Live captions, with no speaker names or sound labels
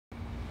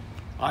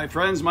Hi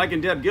friends, Mike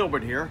and Deb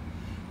Gilbert here.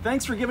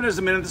 Thanks for giving us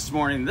a minute this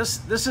morning.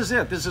 This is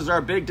it. This is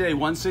our big day,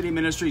 One City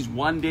Ministries,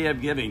 One Day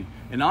of Giving,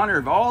 in honor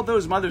of all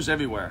those mothers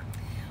everywhere.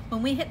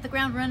 When we hit the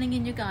ground running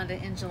in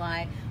Uganda in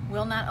July,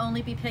 we'll not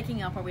only be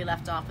picking up where we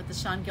left off at the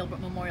Sean Gilbert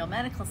Memorial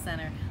Medical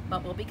Center,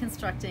 but we'll be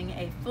constructing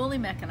a fully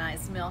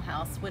mechanized mill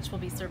house, which will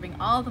be serving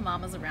all the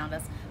mamas around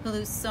us who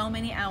lose so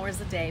many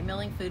hours a day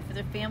milling food for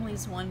their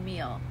families' one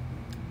meal.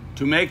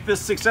 To make this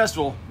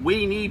successful,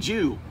 we need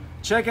you.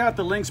 Check out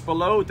the links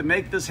below to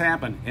make this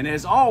happen. And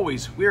as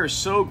always, we are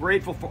so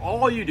grateful for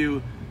all you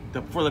do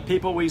for the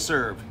people we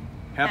serve.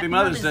 Happy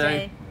Mother's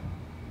Day.